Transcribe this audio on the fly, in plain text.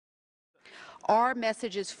Our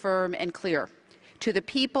message is firm and clear. To the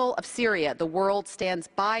people of Syria, the world stands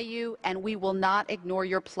by you, and we will not ignore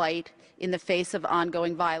your plight in the face of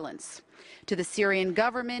ongoing violence. To the Syrian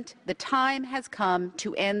government, the time has come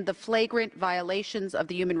to end the flagrant violations of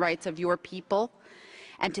the human rights of your people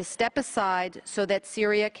and to step aside so that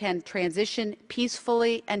Syria can transition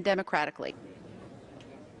peacefully and democratically.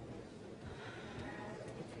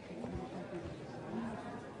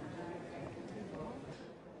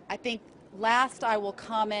 I think last I will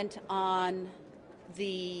comment on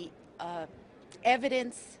the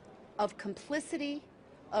evidence of complicity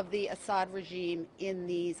of the Assad regime in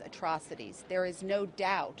these atrocities. There is no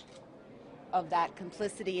doubt of that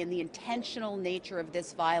complicity and the intentional nature of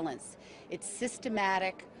this violence. It's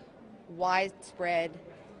systematic, widespread,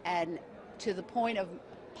 and to the point of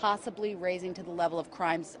possibly raising to the level of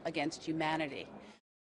crimes against humanity.